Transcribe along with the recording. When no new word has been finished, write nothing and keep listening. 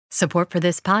Support for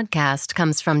this podcast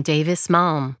comes from Davis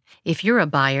Malm. If you're a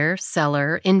buyer,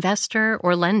 seller, investor,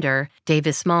 or lender,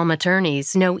 Davis Malm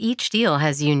attorneys know each deal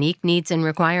has unique needs and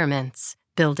requirements.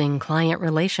 Building client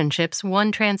relationships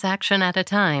one transaction at a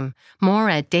time. More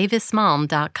at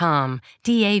davismalm.com.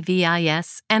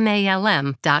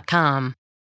 DAVISMALM.com.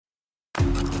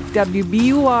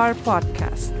 WBUR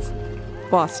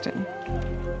Podcasts, Boston.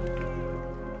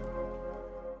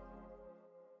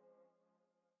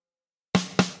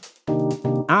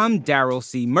 I'm Daryl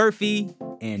C. Murphy,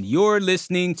 and you're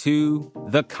listening to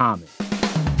The Common.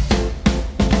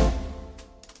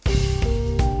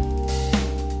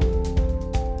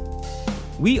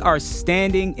 We are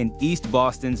standing in East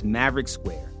Boston's Maverick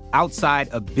Square, outside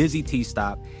a busy tea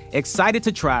stop, excited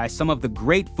to try some of the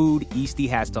great food Eastie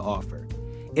has to offer.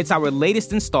 It's our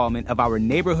latest installment of our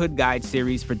Neighborhood Guide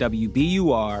series for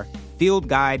WBUR, Field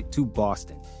Guide to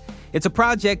Boston. It's a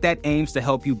project that aims to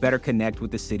help you better connect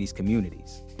with the city's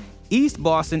communities. East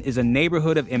Boston is a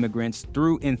neighborhood of immigrants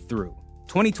through and through.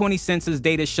 2020 census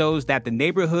data shows that the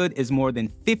neighborhood is more than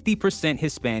 50%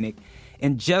 Hispanic,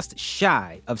 and just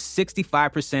shy of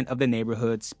 65% of the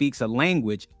neighborhood speaks a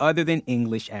language other than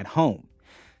English at home.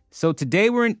 So today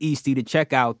we're in Eastie to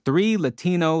check out 3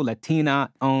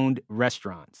 Latino-owned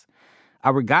restaurants.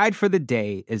 Our guide for the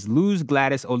day is Luz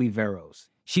Gladys Oliveros.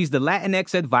 She's the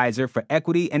Latinx Advisor for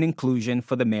Equity and Inclusion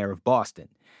for the Mayor of Boston.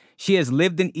 She has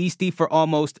lived in Eastie for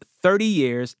almost 30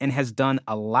 years and has done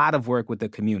a lot of work with the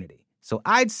community. So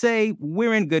I'd say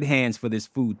we're in good hands for this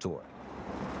food tour.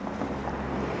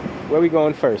 Where are we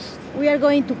going first? We are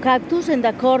going to Cactus in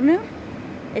the corner.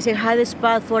 It's a hot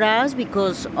spot for us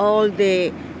because all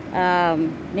the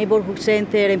neighborhood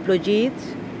center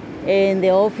employees and the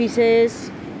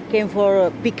offices came for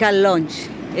pick-up lunch.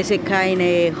 It's a kind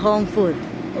of home food.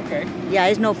 Okay. Yeah,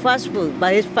 it's not fast food,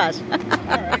 but it's fast. All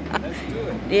right, let's do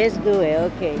it. Let's do it,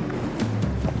 okay.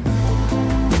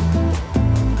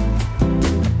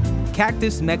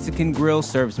 Cactus Mexican Grill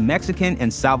serves Mexican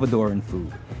and Salvadoran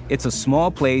food. It's a small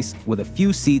place with a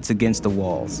few seats against the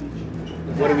walls.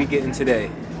 What are we getting today?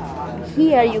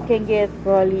 Here you can get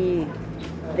probably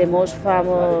the most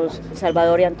famous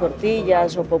Salvadorian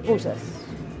tortillas or pupusas.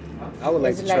 I would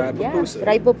like to try pupusas. Yeah,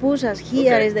 try pupusas.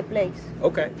 Here Okay. is the place.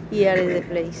 Okay. Here is the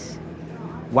place.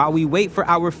 While we wait for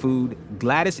our food,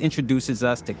 Gladys introduces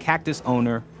us to Cactus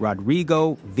owner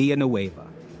Rodrigo Villanueva.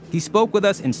 He spoke with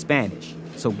us in Spanish,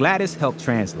 so Gladys helped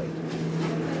translate.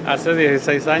 Hace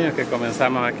 16 años que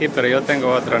comenzamos aquí, pero yo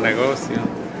tengo otro negocio,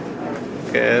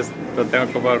 lo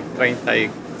tengo como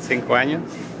 35 años.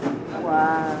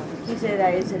 Wow. He said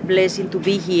that it's a blessing to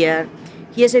be here.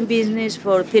 He is in business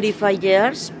for 35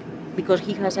 years because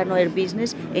he has another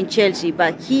business in Chelsea,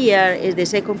 but here is the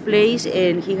second place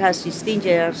and he has 16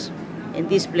 years in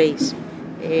this place.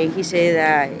 He said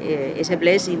that it's a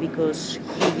blessing because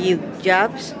he gives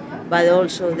jobs, but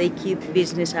also they keep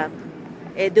business up.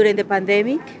 During the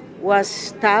pandemic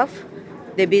was tough.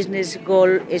 The business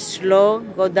go slow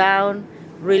down,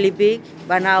 really big,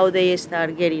 but now they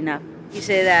start getting up. He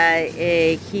said that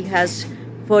he has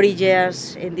 40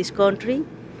 years in this country.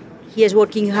 He is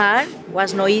working hard,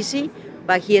 was not easy,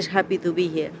 but he is happy to be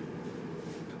here.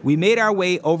 We made our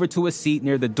way over to a seat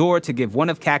near the door to give one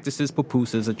of Cactus's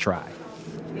pupusas a try.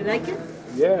 You like it?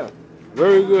 Yeah,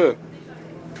 very good.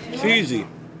 Cheesy,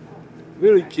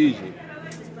 really cheesy.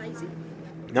 Spicy?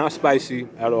 Not spicy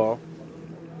at all.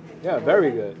 Yeah,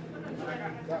 very good.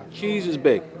 Cheese is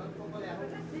big.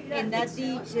 And that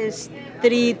dish is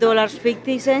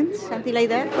 $3.50, something like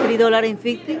that,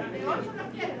 $3.50.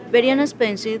 Very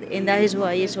inexpensive, and that is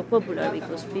why it's so popular,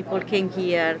 because people came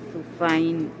here to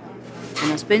find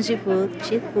inexpensive food,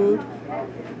 cheap food,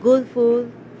 good food,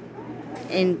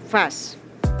 and fast.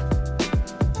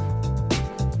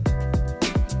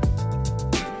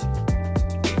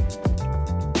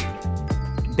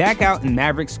 Back out in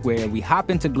Maverick Square, we hop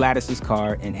into Gladys's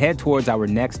car and head towards our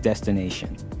next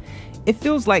destination. It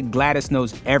feels like Gladys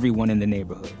knows everyone in the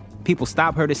neighborhood. People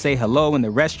stop her to say hello in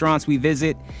the restaurants we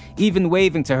visit, even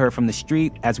waving to her from the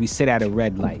street as we sit at a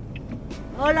red light.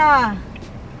 Hola,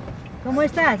 ¿cómo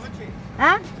estás?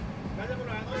 ¿Ah?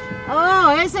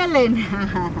 Oh, excellent.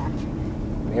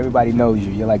 Everybody knows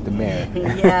you. You're like the mayor.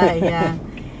 Yeah.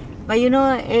 But you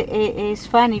know, it's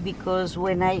funny because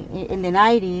when in the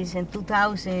 90s and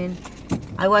 2000,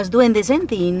 I was doing the same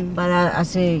thing, but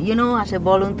as a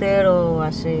volunteer or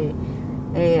as a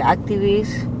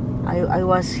activist, I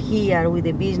was here with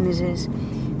the businesses,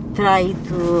 trying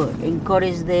to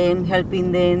encourage them,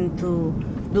 helping them to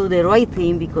do the right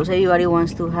thing, because everybody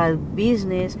wants to have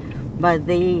business, but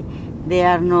they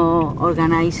are not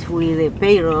organized with the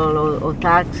payroll or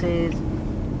taxes.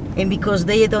 And because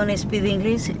they don't speak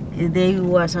English, they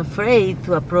was afraid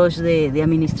to approach the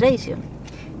administration.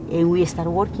 And we start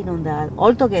working on that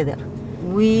all together.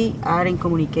 We are in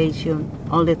communication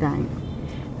all the time.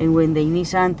 And when they need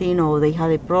something or they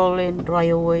have a problem, right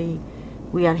away,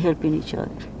 we are helping each other.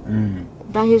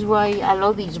 That is why I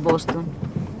love this Boston,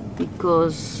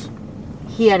 because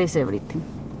here is everything.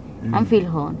 I feel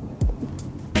home.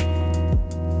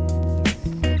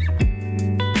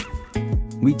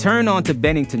 We turn onto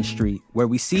Bennington Street, where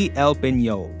we see El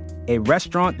Peñol, a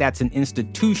restaurant that's an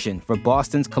institution for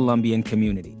Boston's Colombian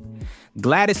community.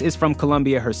 Gladys is from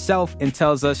Colombia herself and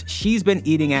tells us she's been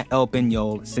eating at El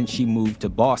Peñol since she moved to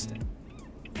Boston.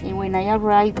 And when I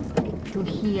arrived to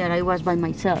here, I was by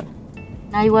myself.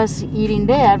 I was eating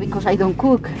there because I don't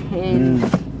cook.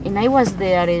 And I was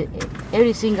there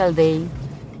every single day.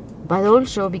 But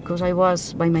also because I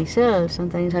was by myself,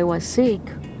 sometimes I was sick.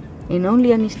 And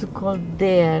only I need to call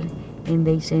there, and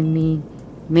they send me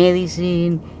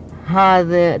medicine, hot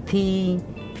tea,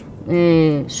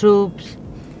 soups,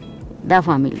 that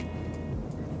family.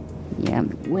 Yeah.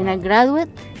 When I graduate,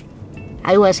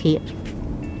 I was here.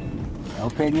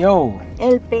 El Peñol.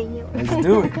 El Peñol. Let's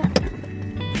do it.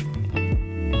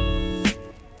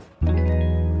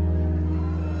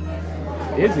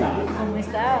 Izzy. ¿Cómo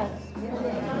estás?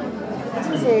 This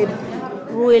is a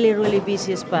really, really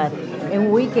busy spot.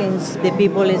 And weekends, the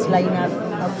people is lining up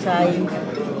outside,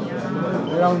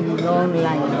 long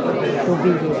line to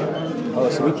be here. Oh,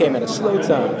 so we came at a slow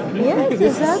time. Yes,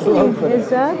 exactly.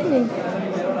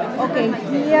 Okay,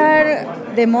 here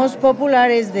the most popular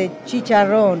is the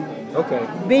chicharrón. Okay.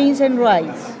 Beans and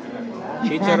rice.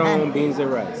 Chicharrón, beans,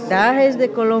 and rice. That is the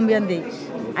Colombian dish.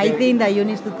 Okay. I think that you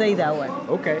need to take that one.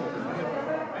 Okay.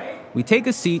 We take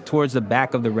a seat towards the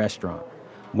back of the restaurant.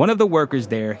 One of the workers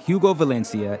there, Hugo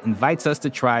Valencia, invites us to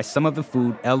try some of the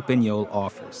food El Peñol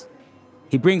offers.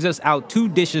 He brings us out 2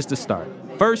 dishes to start.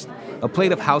 First, a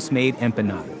plate of house-made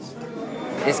empanadas.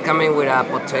 It's coming with a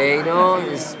potato,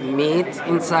 it's meat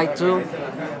inside too.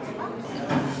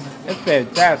 That's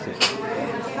fantastic.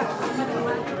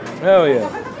 Hell yeah.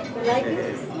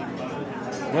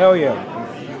 Hell yeah.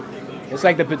 It's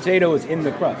like the potato is in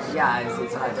the crust. Yeah, it's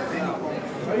inside.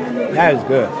 That is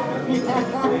good.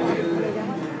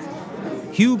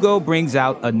 Hugo brings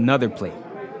out another plate.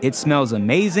 It smells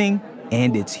amazing,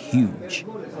 and it's huge.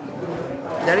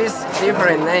 There is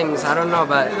different names, I don't know,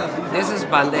 but this is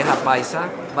bandeja paisa,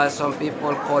 but some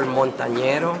people call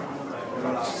montañero.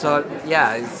 So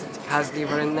yeah, it has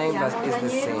different names, but it's the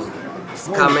same. It's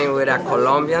coming with a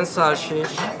Colombian sausage,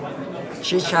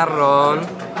 chicharrón,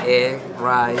 egg,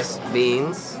 rice,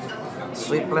 beans,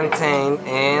 sweet plantain,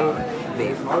 and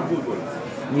beef.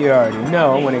 You already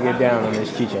know I want to get down on this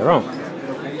chicharrón.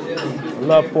 I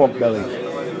love pork belly.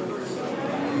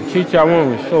 The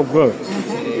chicharrón is so good.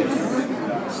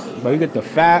 But you get the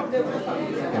fat,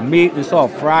 the meat, it's all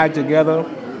fried together.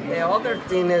 The other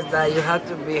thing is that you have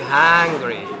to be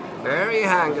hungry, very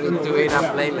hungry to eat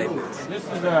a plate like this.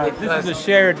 This is a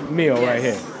shared meal right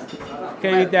here.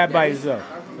 Can't eat that by yourself.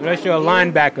 Unless you're a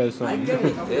linebacker or something. I can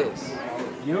eat this.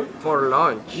 For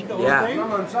lunch, yeah.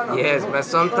 Yes, but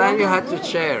sometimes you have to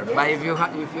share. But if you're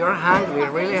hungry,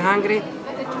 really hungry,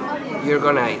 you're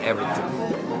gonna eat everything.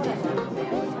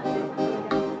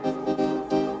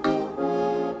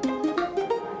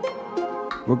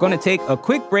 We're going to take a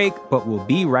quick break, but we'll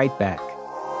be right back.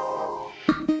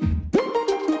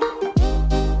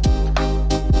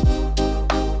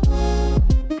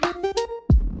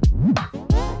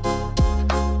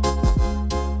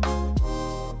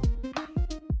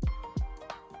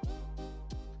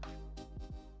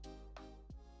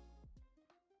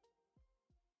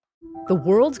 The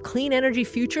world's clean energy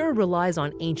future relies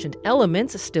on ancient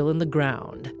elements still in the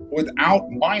ground.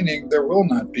 Without mining, there will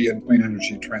not be a clean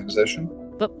energy transition.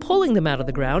 But pulling them out of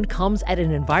the ground comes at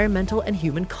an environmental and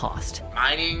human cost.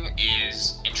 Mining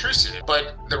is intrusive,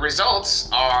 but the results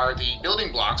are the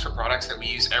building blocks for products that we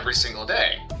use every single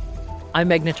day. I'm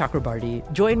Meghna Chakrabarty.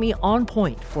 Join me on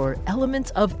Point for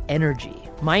Elements of Energy,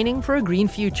 Mining for a Green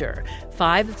Future.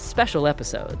 5 special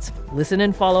episodes. Listen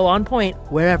and follow On Point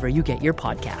wherever you get your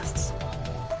podcasts.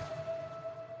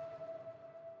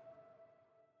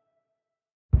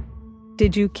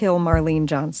 Did you kill Marlene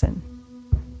Johnson?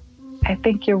 I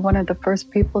think you're one of the first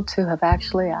people to have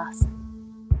actually asked.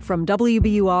 From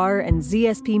WBUR and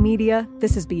ZSP Media,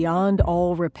 this is Beyond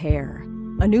All Repair,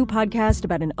 a new podcast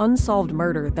about an unsolved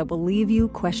murder that will leave you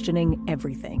questioning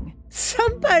everything.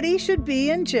 Somebody should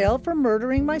be in jail for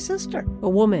murdering my sister. A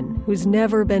woman who's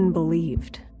never been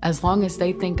believed. As long as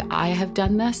they think I have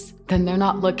done this, then they're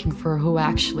not looking for who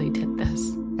actually did this.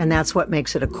 And that's what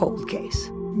makes it a cold case.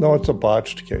 No, it's a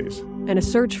botched case. and a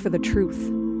search for the truth,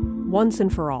 once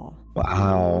and for all.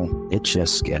 Wow, it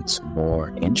just gets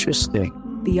more interesting.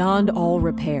 Beyond All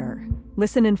Repair.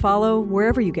 Listen and follow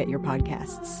wherever you get your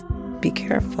podcasts. Be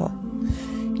careful.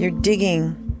 You're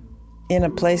digging in a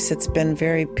place that's been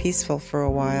very peaceful for a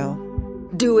while.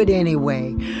 Do it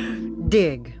anyway.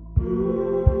 Dig.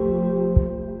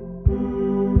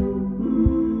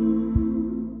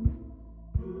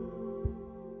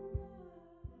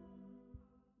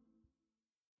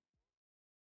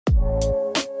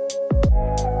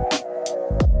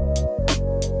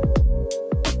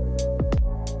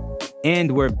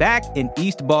 And we're back in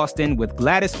East Boston with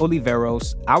Gladys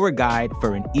Oliveros, our guide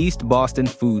for an East Boston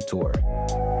food tour.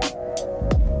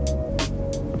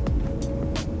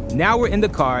 Now we're in the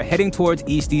car heading towards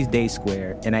Eastie's Day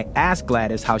Square, and I asked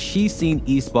Gladys how she's seen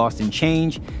East Boston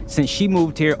change since she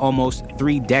moved here almost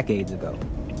 3 decades ago.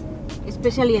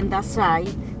 Especially in that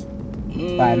side.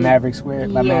 By Maverick Square?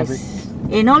 By yes.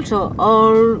 Maverick? And also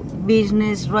all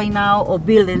business right now or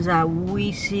buildings that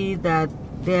we see that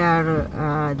they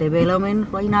are development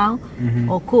right now.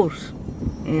 Mm-hmm. Of course,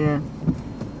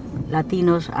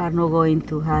 Latinos are not going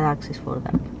to have access for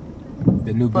that.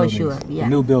 The new buildings. For sure, yeah.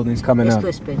 The new buildings coming it's up. Too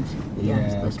expensive. Yeah,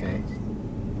 it's too okay.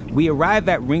 expensive. We arrive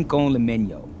at Rincon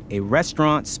Limeño, a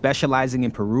restaurant specializing in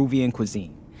Peruvian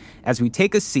cuisine. As we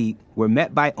take a seat, we're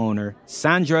met by owner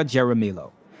Sandra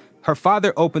Jaramillo. Her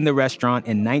father opened the restaurant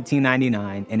in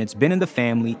 1999, and it's been in the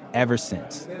family ever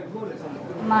since.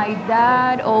 My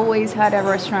dad always had a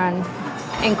restaurant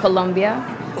in Colombia.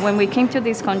 When we came to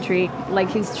this country,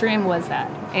 like his dream was that.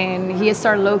 And he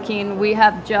started looking, we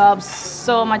have jobs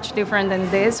so much different than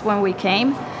this when we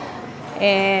came.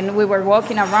 And we were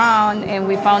walking around and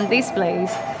we found this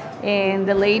place. And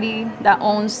the lady that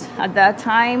owns at that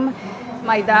time,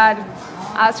 my dad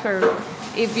asked her,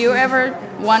 if you ever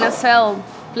want to sell,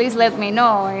 please let me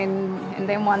know. And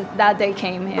then that day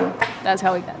came and that's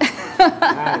how we got it. All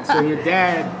right, so your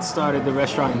dad started the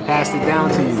restaurant and passed it down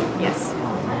to you. Yes.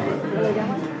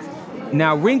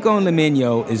 Now, Rincon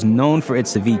Limeño is known for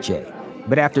its ceviche,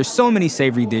 but after so many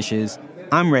savory dishes,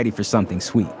 I'm ready for something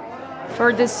sweet.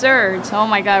 For desserts, oh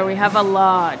my God, we have a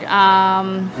lot.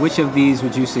 Which of these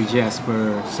would you suggest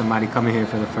for somebody coming here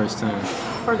for the first time?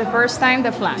 For the first time,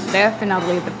 the flan.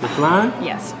 Definitely the flan. The flan?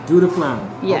 Yes. Do the flan.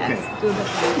 Yes, Okay. do the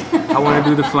flan. I want to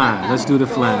do the flan. Let's do the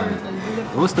flan.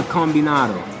 What's the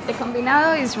combinado? The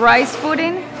combinado is rice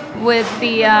pudding with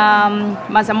the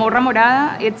mazamorra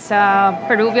morada. It's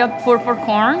Peruvian purple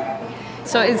corn.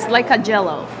 So it's like a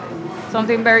jello.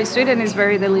 Something very sweet and it's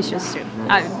very delicious too.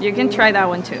 You can try that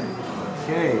one too.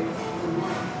 Okay.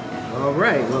 All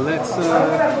right. Well, let's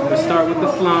start with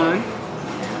the flan.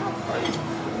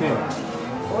 Okay.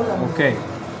 Okay.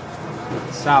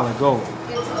 Solid gold.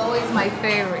 It's always my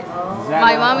favorite.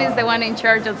 My mom is the one in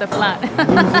charge of the flan. You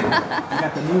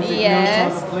got the music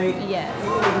yes. notes on the plate? Yes.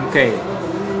 Okay.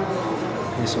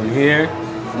 This one here.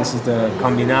 This is the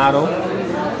combinado.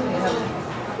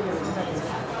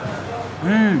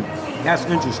 That's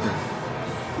interesting.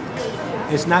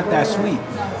 It's not that sweet.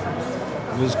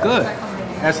 It's good.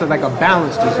 That's like a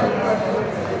balanced dessert.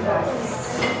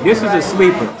 This is a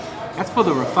sleeper. That's for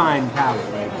the refined palate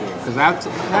right there. Because that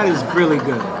is really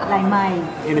good. Like mine.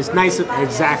 And it's nice.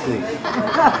 Exactly.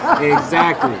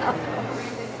 Exactly.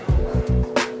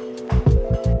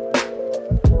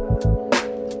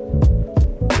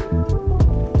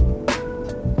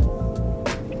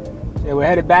 Yeah, we're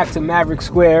headed back to Maverick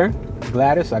Square.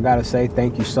 Gladys, I gotta say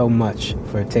thank you so much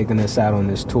for taking us out on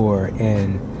this tour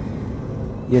and,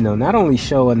 not only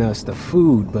showing us the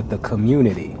food, but the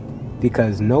community,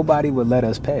 because nobody would let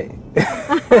us pay.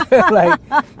 Like,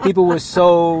 people were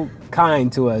so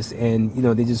kind to us and,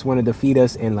 they just wanted to feed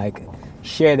us and,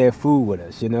 share their food with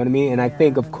us, you know what I mean? And I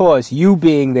think, of course, you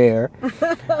being there,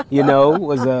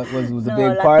 was a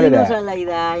big part of that. Latinos are like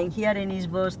that, and here in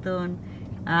East Boston,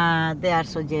 they are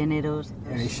so generous.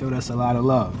 Yeah, they showed us a lot of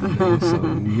love, so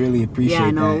we really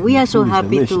appreciate that. We are so Food is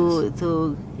happy delicious.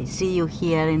 to see you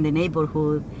here in the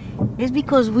neighborhood. It's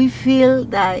because we feel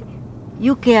that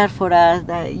you care for us,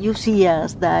 that you see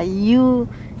us, that you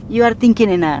are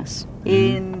thinking in us. Mm-hmm.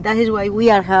 And that is why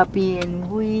we are happy and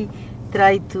we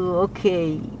try to,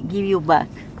 give you back.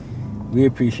 We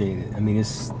appreciate it. I mean,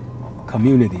 it's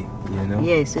community,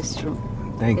 Yes, it's true.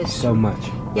 Thank you so much.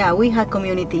 Yeah, we have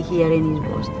community here in East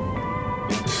Boston.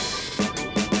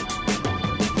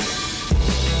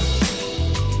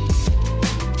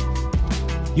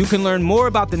 You can learn more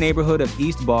about the neighborhood of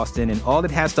East Boston and all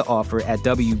it has to offer at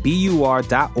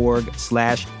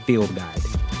WBUR.org/field guide.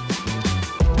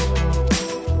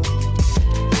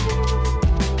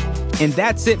 And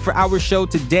that's it for our show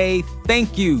today.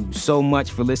 Thank you so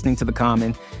much for listening to The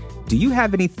Common. Do you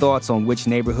have any thoughts on which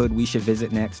neighborhood we should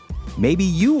visit next? Maybe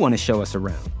you want to show us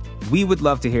around. We would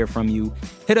love to hear from you.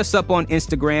 Hit us up on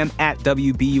Instagram at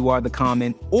WBUR The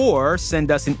Common or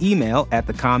send us an email at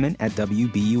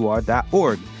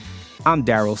thecommon@wbur.org. I'm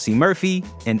Daryl C. Murphy,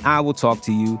 and I will talk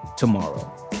to you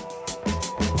tomorrow.